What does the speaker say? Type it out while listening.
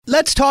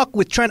Let's talk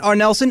with Trent R.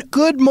 Nelson.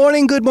 Good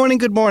morning, good morning,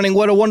 good morning.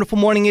 What a wonderful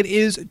morning it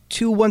is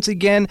to once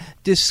again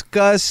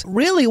discuss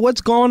really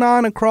what's going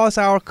on across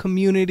our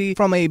community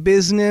from a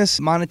business,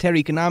 monetary,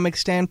 economic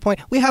standpoint.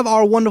 We have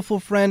our wonderful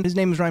friend. His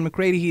name is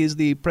RyanMcCrady. He is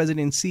the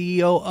president and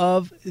CEO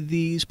of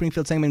the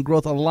Springfield Sangamon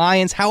Growth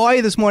Alliance. How are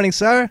you this morning,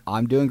 sir?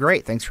 I'm doing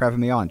great. Thanks for having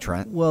me on,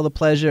 Trent. Well, the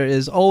pleasure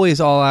is always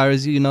all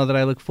ours. You know that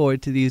I look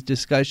forward to these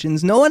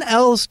discussions. No one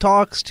else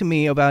talks to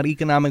me about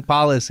economic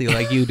policy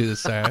like you do,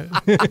 sir.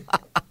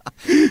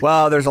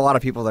 Well, there's a lot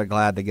of people that are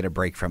glad they get a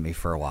break from me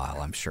for a while,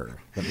 I'm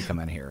sure. Let me come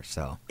in here.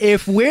 So,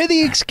 if we're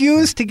the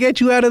excuse to get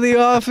you out of the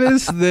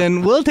office,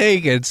 then we'll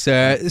take it,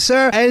 sir.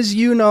 Sir, as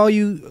you know,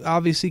 you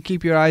obviously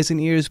keep your eyes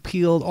and ears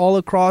peeled all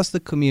across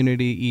the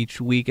community each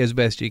week as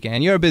best you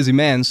can. You're a busy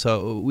man,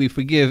 so we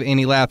forgive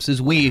any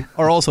lapses. We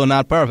are also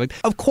not perfect.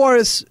 Of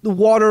course, the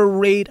water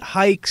rate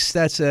hikes,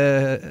 that's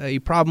a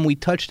problem we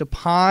touched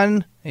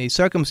upon. A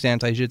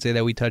circumstance, I should say,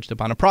 that we touched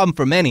upon. A problem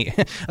for many,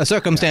 a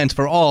circumstance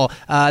for all,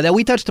 that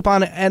we touched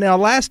upon in our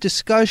last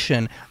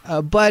discussion.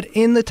 But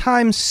in the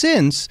time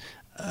since,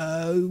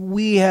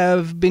 we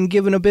have been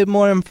given a bit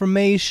more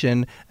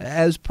information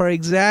as per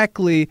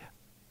exactly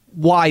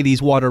why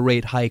these water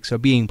rate hikes are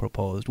being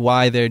proposed,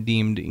 why they're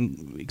deemed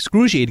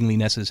excruciatingly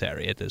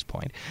necessary at this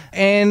point.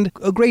 And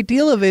a great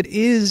deal of it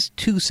is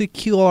to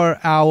secure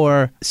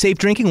our safe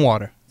drinking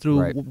water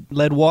through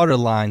lead water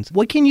lines.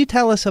 What can you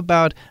tell us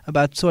about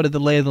sort of the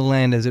lay of the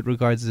land as it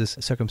regards this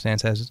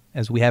circumstance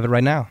as we have it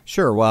right now?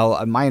 Sure.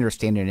 Well, my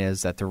understanding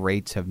is that the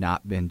rates have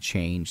not been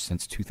changed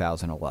since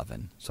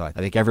 2011. So I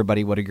think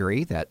everybody would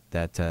agree that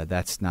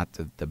that's not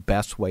the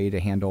best way to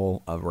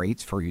handle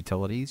rates for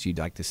utilities. You'd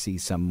like to see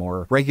some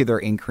more regular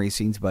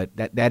increasings, but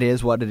that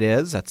is what it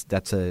is.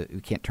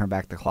 We can't turn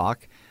back the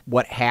clock.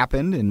 What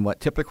happened and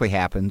what typically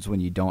happens when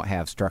you don't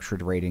have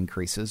structured rate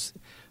increases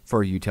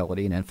for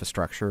utility and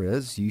infrastructure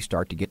is you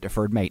start to get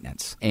deferred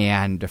maintenance.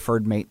 And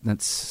deferred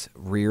maintenance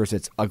rears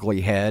its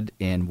ugly head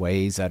in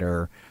ways that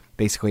are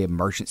basically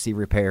emergency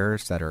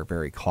repairs that are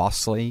very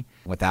costly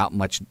without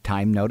much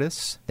time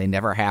notice. They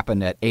never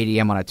happen at 8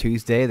 a.m. on a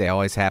Tuesday. They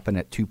always happen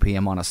at 2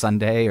 p.m. on a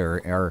Sunday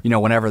or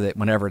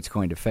whenever it's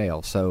going to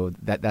fail. So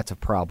that's a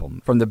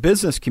problem. From the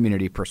business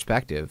community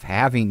perspective,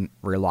 having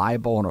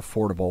reliable and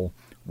affordable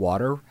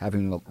water,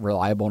 having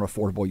reliable and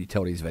affordable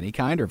utilities of any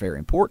kind are very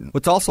important.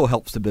 What also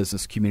helps the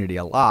business community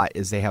a lot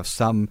is they have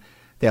some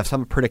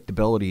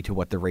predictability to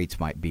what the rates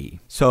might be.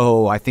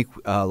 So I think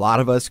a lot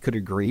of us could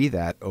agree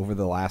that over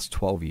the last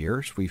 12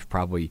 years, we've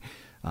probably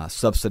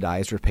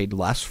subsidized or paid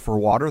less for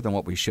water than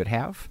what we should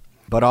have.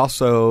 But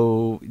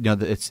also,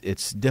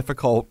 it's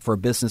difficult for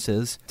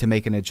businesses to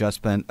make an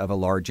adjustment of a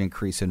large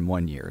increase in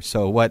 1 year.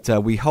 So what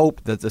we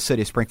hope that the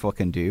city of Springfield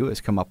can do is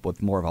come up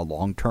with more of a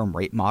long-term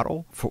rate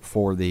model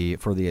for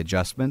the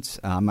adjustments.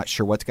 I'm not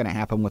sure what's going to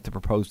happen with the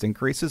proposed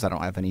increases. I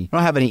don't have any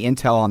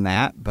intel on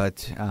that,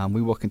 but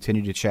we will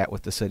continue to chat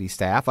with the city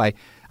staff.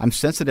 I'm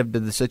sensitive to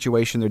the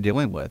situation they're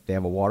dealing with. They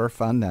have a water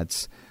fund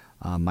that's,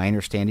 my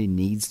understanding,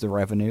 needs the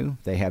revenue.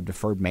 They have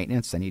deferred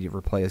maintenance. They need to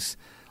replace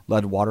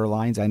lead water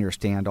lines. I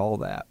understand all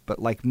that. But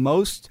like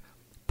most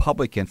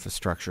public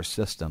infrastructure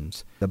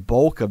systems, the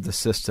bulk of the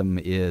system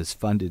is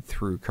funded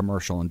through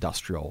commercial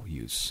industrial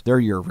use. They're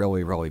your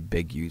really, really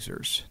big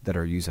users that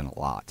are using a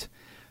lot.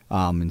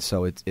 And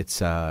so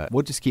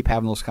we'll just keep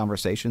having those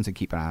conversations and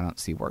keep an eye on it and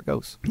see where it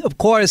goes. Of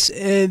course,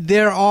 you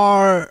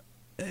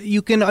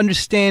can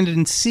understand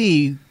and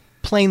see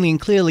plainly and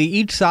clearly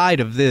each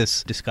side of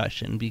this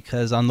discussion,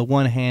 because on the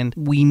one hand,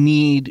 we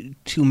need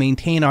to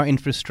maintain our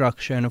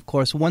infrastructure. And of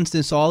course, once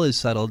this all is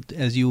settled,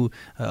 as you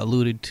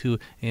alluded to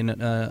in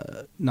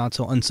not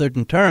so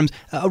uncertain terms,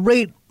 a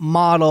rate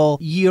model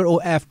year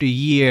after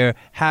year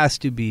has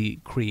to be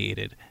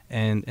created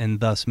and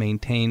thus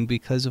maintained,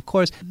 because, of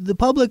course, the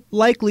public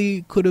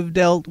likely could have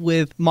dealt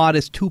with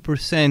modest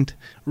 2%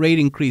 rate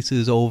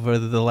increases over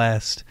the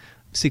last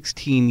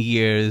 16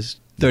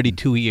 years,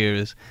 32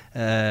 years,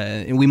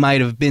 and we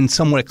might have been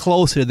somewhere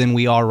closer than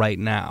we are right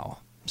now.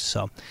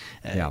 So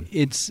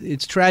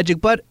it's tragic,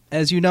 but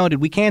as you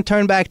noted, we can't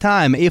turn back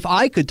time. If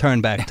I could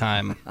turn back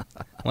time,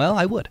 well,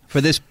 I would,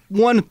 for this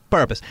one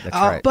purpose. That's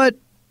right. But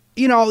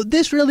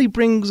this really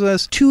brings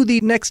us to the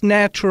next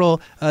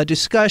natural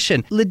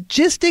discussion.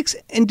 Logistics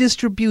and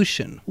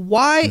distribution.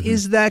 Why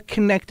is that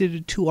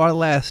connected to our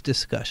last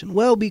discussion?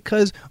 Well,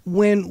 because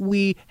when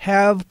we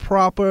have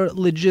proper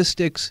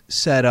logistics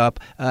set up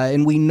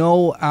and we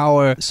know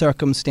our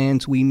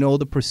circumstance, we know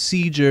the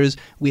procedures,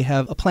 we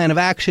have a plan of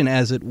action,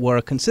 as it were,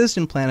 a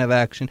consistent plan of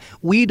action,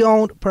 we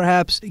don't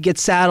perhaps get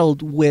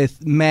saddled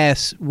with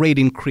mass rate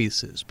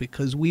increases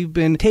because we've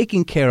been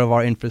taking care of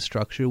our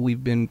infrastructure.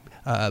 We've been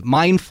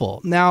mindful.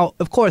 Now,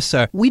 of course,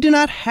 sir, we do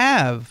not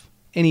have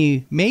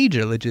any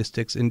major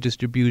logistics and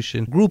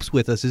distribution groups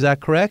with us. Is that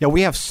correct? Yeah,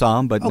 we have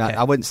some, but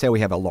I wouldn't say we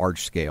have a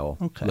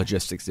large-scale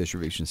logistics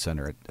distribution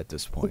center at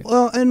this point.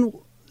 Well, and,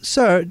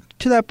 sir,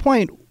 to that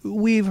point,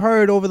 we've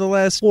heard over the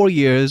last 4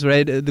 years,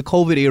 right, the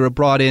COVID era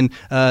brought in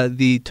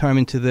the term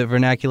into the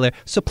vernacular,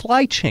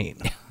 supply chain.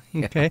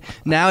 Okay.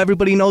 Now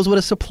everybody knows what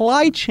a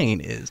supply chain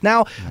is.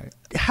 Now,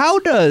 how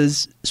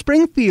does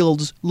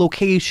Springfield's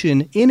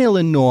location in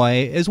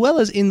Illinois, as well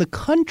as in the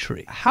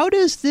country, how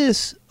does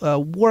this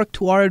work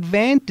to our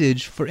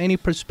advantage for any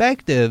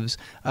perspectives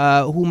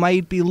who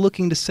might be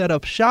looking to set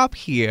up shop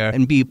here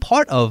and be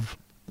part of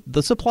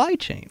the supply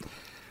chain?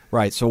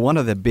 Right. So one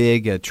of the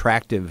big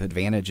attractive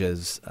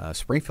advantages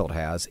Springfield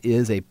has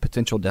is a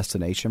potential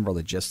destination for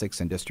logistics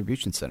and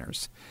distribution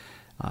centers.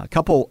 A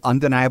couple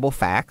undeniable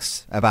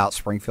facts about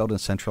Springfield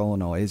and Central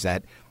Illinois is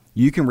that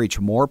you can reach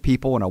more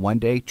people in a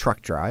one-day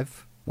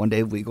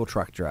legal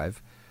truck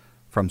drive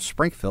from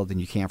Springfield than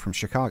you can from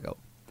Chicago.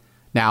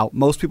 Now,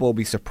 most people will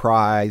be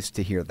surprised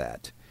to hear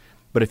that.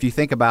 But if you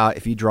think about,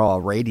 if you draw a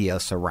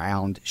radius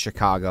around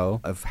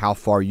Chicago of how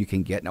far you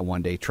can get in a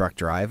one-day truck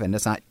drive, and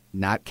it's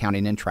not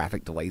counting in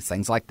traffic delays,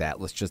 things like that.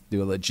 Let's just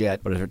do a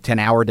legit, but it's a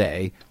 10-hour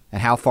day,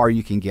 and how far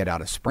you can get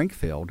out of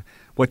Springfield.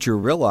 What you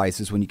realize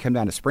is when you come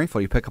down to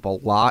Springfield, you pick up a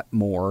lot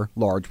more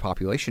large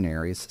population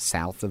areas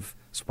south of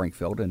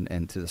Springfield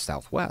and to the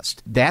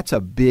southwest. That's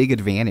a big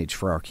advantage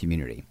for our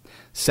community.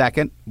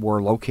 Second,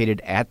 we're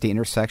located at the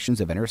intersections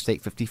of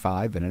Interstate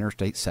 55 and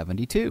Interstate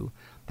 72.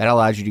 That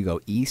allows you to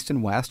go east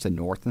and west and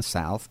north and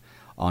south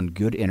on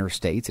good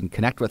interstates and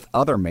connect with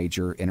other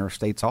major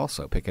interstates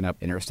also, picking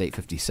up Interstate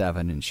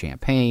 57 in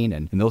Champaign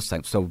and those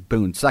things. So,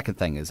 boom. Second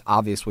thing is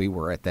obviously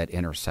we're at that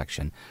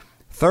intersection.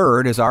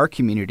 Third is our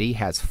community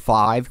has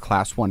 5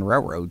 Class 1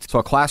 railroads.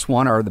 So Class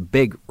 1 are the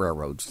big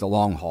railroads, the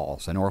long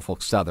hauls, the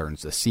Norfolk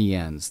Southerns, the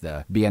CNs,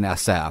 the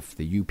BNSF,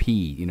 the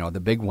UP, the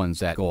big ones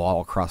that go all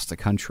across the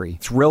country.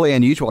 It's really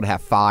unusual to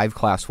have 5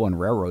 Class 1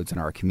 railroads in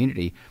our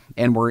community,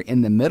 and we're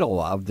in the middle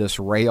of this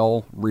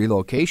rail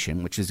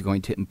relocation, which is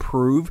going to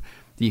improve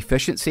the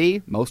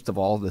efficiency, most of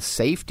all, the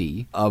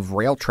safety of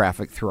rail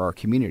traffic through our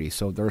community.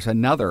 So there's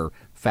another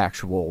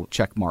factual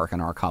check mark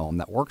in our column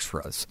that works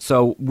for us.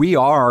 So we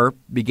are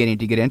beginning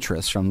to get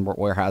interest from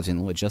warehousing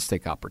and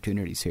logistic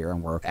opportunities here,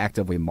 and we're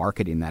actively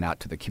marketing that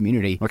out to the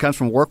community. When it comes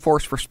from a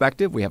workforce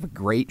perspective, we have a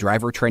great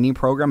driver training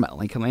program at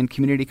Lincoln Land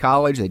Community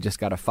College. They just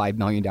got a $5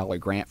 million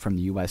grant from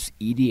the U.S.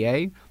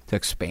 EDA to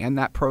expand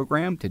that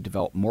program to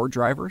develop more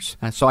drivers.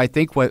 And so I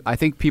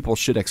think people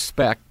should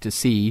expect to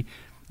see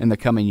in the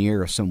coming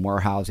year some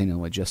warehousing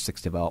and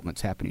logistics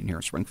developments happening here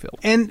in Springfield.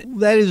 And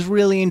that is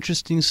really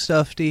interesting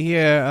stuff to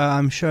hear.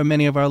 I'm sure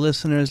many of our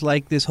listeners,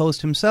 like this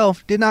host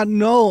himself, did not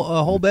know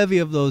a whole bevy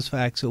of those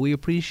facts, so we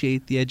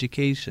appreciate the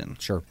education.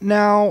 Sure.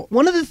 Now,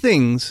 one of the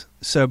things,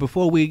 sir,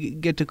 before we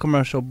get to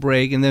commercial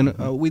break, and then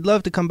we'd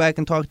love to come back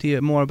and talk to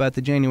you more about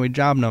the January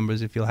job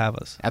numbers if you'll have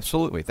us.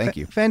 Absolutely. Thank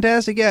you.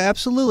 Fantastic. Yeah,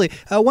 absolutely.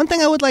 One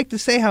thing I would like to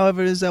say,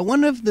 however, is that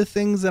one of the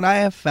things that I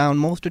have found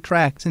most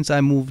attractive since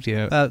I moved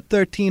here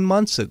 14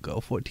 months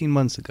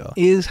ago,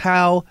 is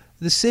how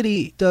the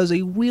city does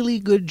a really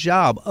good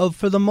job of,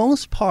 for the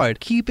most part,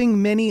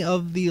 keeping many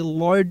of the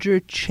larger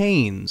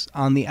chains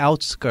on the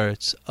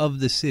outskirts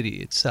of the city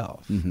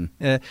itself.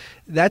 Mm-hmm.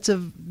 That's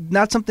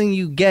not something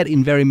you get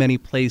in very many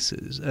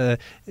places.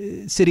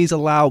 Cities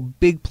allow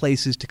big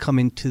places to come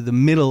into the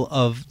middle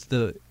of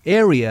the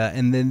area,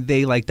 and then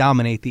they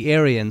dominate the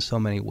area in so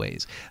many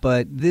ways.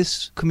 But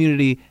this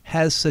community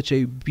has such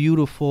a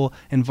beautiful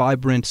and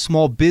vibrant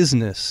small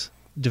business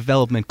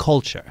development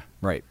culture.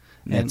 Right.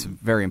 That's a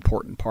very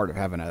important part of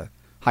having a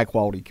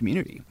high-quality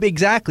community.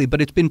 Exactly,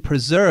 but it's been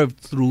preserved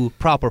through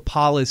proper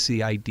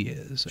policy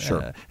ideas.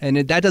 Sure. And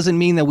that doesn't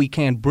mean that we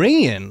can't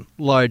bring in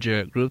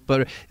larger groups,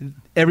 but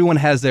everyone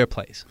has their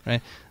place,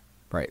 right?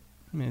 Right.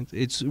 I mean,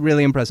 it's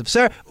really impressive.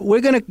 Sir,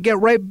 we're going to get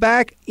right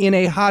back in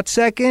a hot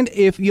second.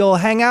 If you'll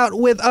hang out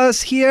with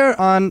us here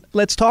on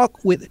Let's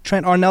Talk with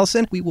Trent R.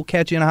 Nelson, we will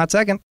catch you in a hot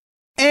second.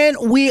 And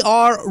we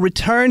are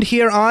returned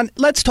here on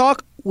Let's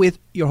Talk with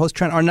your host,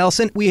 Trent R.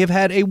 Nelson. We have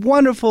had a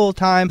wonderful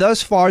time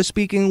thus far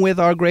speaking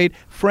with our great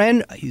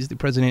friend. He's the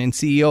president and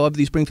CEO of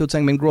the Springfield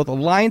Segment Growth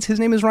Alliance. His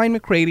name is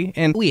RyanMcCrady.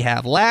 And we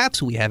have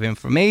laughs, we have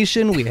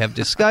information, we have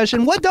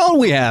discussion. What don't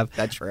we have?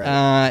 That's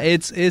right.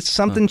 It's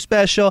something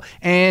special.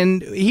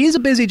 And he's a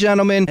busy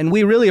gentleman, and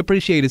we really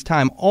appreciate his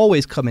time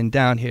always coming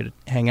down here to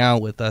hang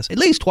out with us at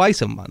least twice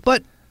a month.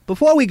 But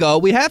before we go,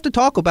 we have to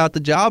talk about the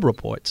job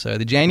reports,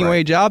 the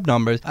January job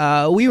numbers.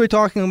 We were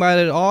talking about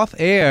it off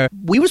air.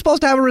 We were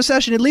supposed to have a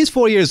recession at least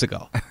 4 years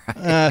ago.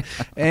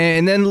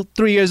 And then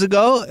 3 years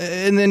ago,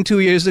 and then 2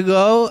 years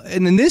ago,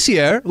 and then this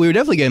year, we were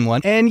definitely getting one.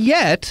 And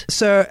yet,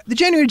 sir, the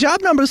January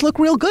job numbers look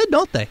real good,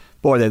 don't they?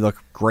 Boy, they look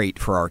great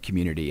for our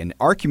community. And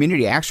our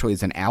community actually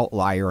is an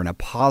outlier in a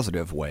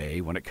positive way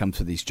when it comes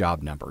to these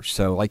job numbers.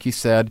 So like you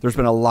said, there's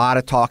been a lot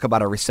of talk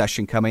about a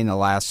recession coming in the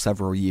last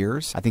several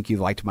years. I think you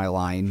liked my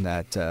line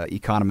that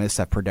economists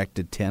have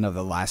predicted 10 of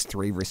the last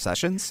 3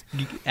 recessions.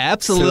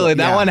 Absolutely. So,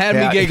 that one had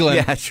me giggling.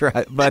 Yeah, that's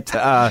right. But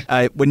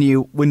when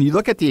you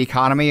look at the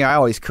economy, I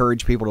always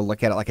encourage people to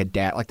look at it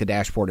like the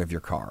dashboard of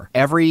your car.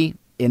 Every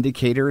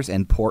indicator is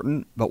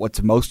important, but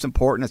what's most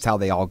important is how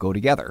they all go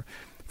together.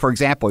 For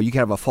example, you can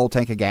have a full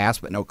tank of gas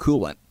but no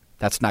coolant.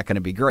 That's not going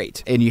to be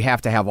great. And you have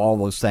to have all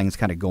those things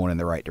kind of going in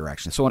the right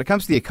direction. So when it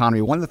comes to the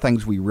economy, one of the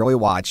things we really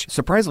watch,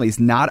 surprisingly, is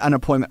not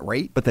unemployment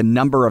rate, but the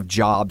number of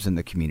jobs in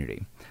the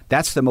community.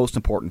 That's the most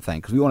important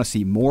thing because we want to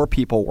see more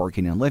people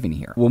working and living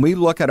here. When we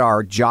look at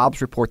our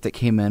jobs report that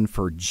came in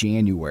for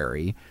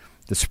January,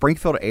 the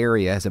Springfield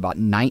area has about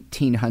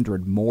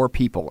 1,900 more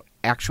people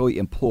actually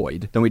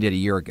employed than we did a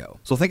year ago.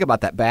 So think about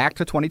that. Back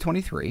to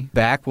 2023,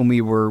 back when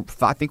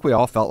I think we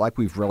all felt like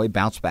we've really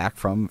bounced back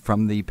from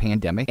the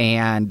pandemic.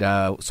 And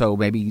so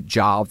maybe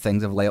job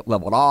things have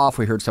leveled off.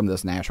 We heard some of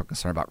this national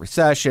concern about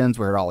recessions.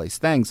 We heard all these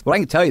things. What I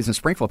can tell you is in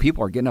Springfield,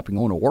 people are getting up and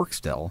going to work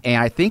still. And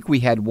I think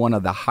we had one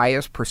of the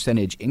highest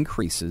percentage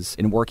increases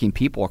in working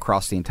people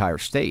across the entire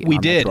state. We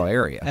did. Metro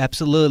area.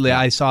 Absolutely.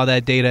 Yeah. I saw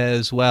that data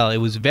as well. It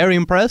was very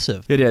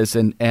impressive. It is.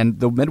 And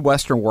the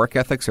Midwestern work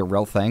ethic's a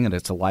real thing, and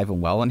it's alive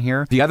and well in here.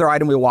 The other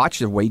item we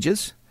watch is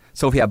wages.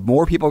 So if you have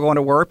more people going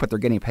to work, but they're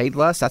getting paid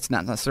less, that's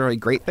not necessarily a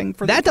great thing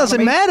for the economy. That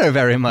doesn't matter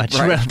very much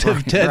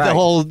relative to the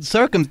whole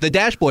the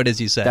dashboard,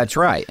 as you said. That's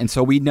right. And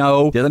so we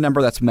know the other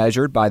number that's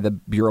measured by the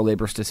Bureau of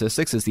Labor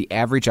Statistics is the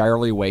average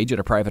hourly wage at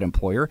a private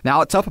employer. Now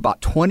it's up about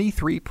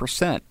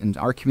 23% in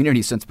our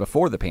community since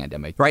before the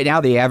pandemic. Right now,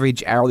 the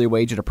average hourly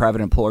wage at a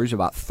private employer is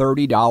about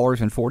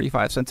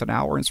 $30.45 an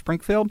hour in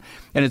Springfield,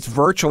 and it's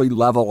virtually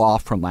level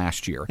off from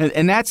last year.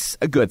 And that's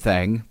a good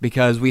thing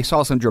because we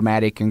saw some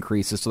dramatic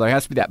increases. So there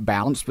has to be that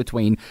balance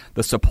between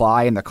the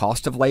supply and the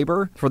cost of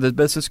labor for the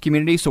business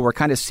community. So we're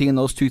kind of seeing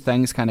those two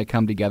things kind of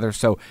come together.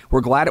 So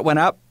we're glad it went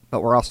up,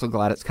 but we're also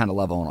glad it's kind of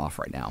leveling off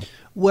right now.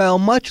 Well,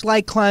 much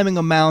like climbing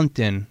a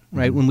mountain,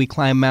 right? Mm-hmm. When we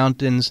climb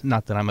mountains,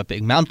 not that I'm a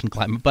big mountain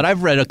climber, but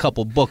I've read a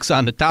couple books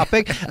on the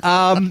topic.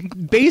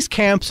 Base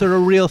camps are a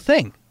real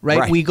thing.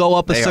 Right? We go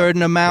up a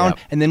certain amount,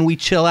 and then we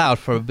chill out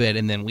for a bit,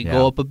 and then we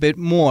go up a bit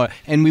more.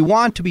 And we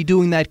want to be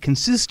doing that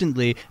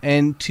consistently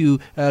and to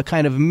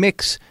kind of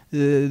mix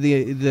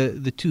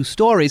the two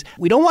stories.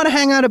 We don't want to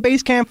hang out at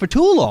base camp for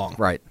too long.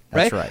 Right.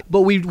 That's right.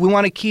 But we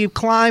want to keep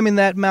climbing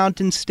that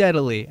mountain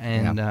steadily.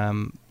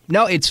 And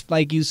no, it's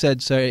like you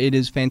said, sir, it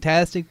is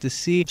fantastic to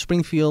see.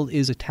 Springfield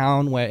is a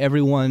town where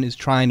everyone is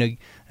trying to,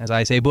 as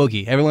I say,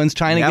 boogie. Everyone's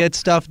trying to get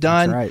stuff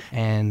done. That's right.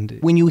 And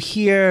when you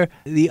hear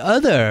the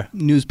other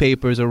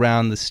newspapers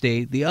around the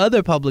state, the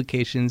other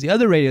publications, the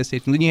other radio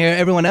stations, when you hear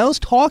everyone else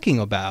talking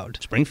about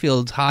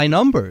Springfield's high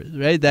numbers,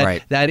 right?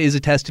 That is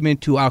a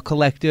testament to our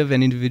collective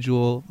and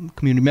individual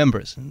community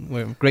members. And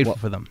we're grateful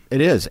for them.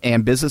 It is.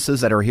 And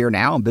businesses that are here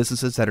now and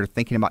businesses that are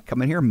thinking about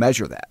coming here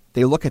measure that.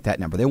 They look at that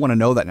number. They want to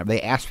know that number.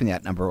 They ask me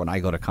that number when I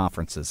go to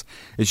conferences.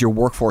 Is your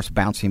workforce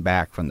bouncing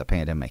back from the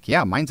pandemic?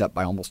 Yeah, mine's up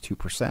by almost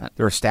 2%.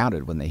 They're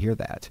astounded when they hear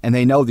that. And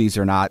they know these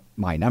are not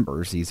my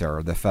numbers. These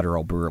are the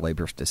Federal Bureau of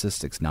Labor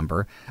Statistics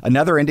number.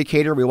 Another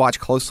indicator we watch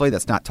closely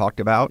that's not talked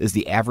about is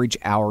the average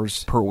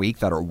hours per week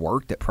that are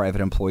worked at private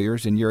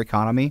employers in your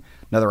economy.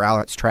 Another hour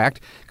that's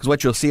tracked. Because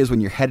what you'll see is when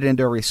you're headed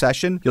into a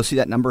recession, you'll see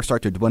that number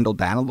start to dwindle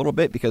down a little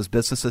bit because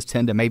businesses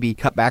tend to maybe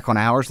cut back on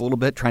hours a little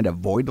bit, trying to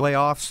avoid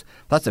layoffs.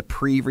 That's a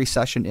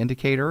pre-recession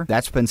indicator.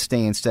 That's been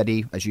staying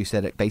steady, as you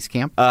said, at base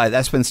camp.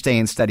 That's been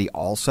staying steady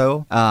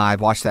also. I've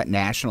watched that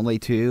nationally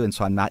too, and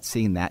so I'm not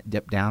seeing that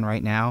dip down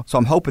right now. So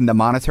I'm hoping the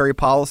monetary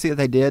policy that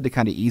they did to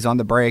kind of ease on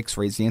the brakes,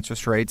 raise the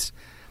interest rates,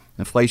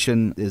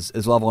 inflation is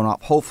leveling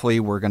off. Hopefully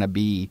we're going to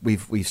be,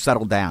 we've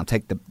settled down.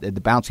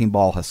 The bouncing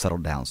ball has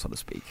settled down, so to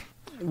speak.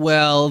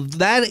 Well,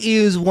 that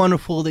is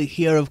wonderful to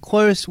hear. Of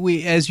course,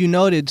 we, as you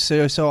noted,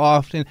 sir, so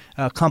often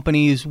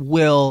companies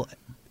will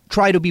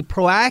try to be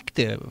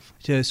proactive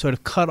to sort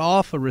of cut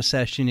off a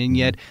recession, and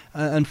yet,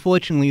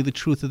 unfortunately, the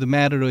truth of the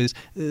matter is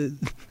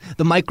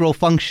the micro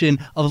function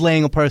of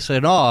laying a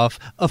person off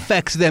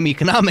affects them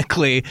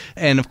economically,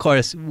 and of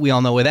course, we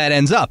all know where that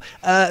ends up.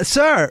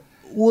 Sir,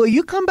 will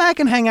you come back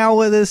and hang out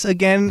with us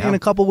again in a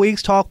couple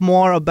weeks, talk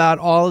more about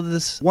all of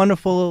this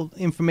wonderful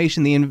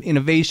information, the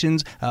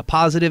innovations,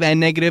 positive and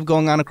negative,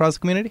 going on across the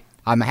community?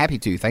 I'm happy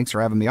to. Thanks for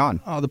having me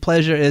on. Oh, the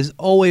pleasure is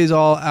always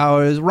all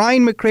ours.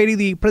 RyanMcCrady,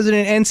 the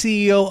president and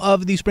CEO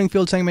of the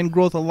Springfield Segment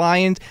Growth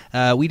Alliance.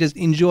 We just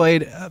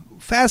enjoyed a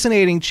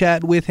fascinating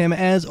chat with him,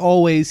 as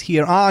always,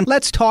 here on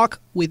Let's Talk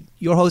with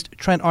your host,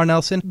 Trent R.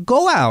 Nelson.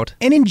 Go out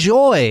and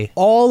enjoy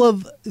all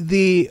of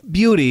the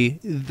beauty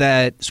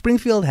that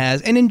Springfield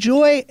has and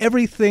enjoy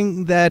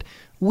everything that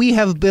we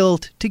have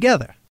built together.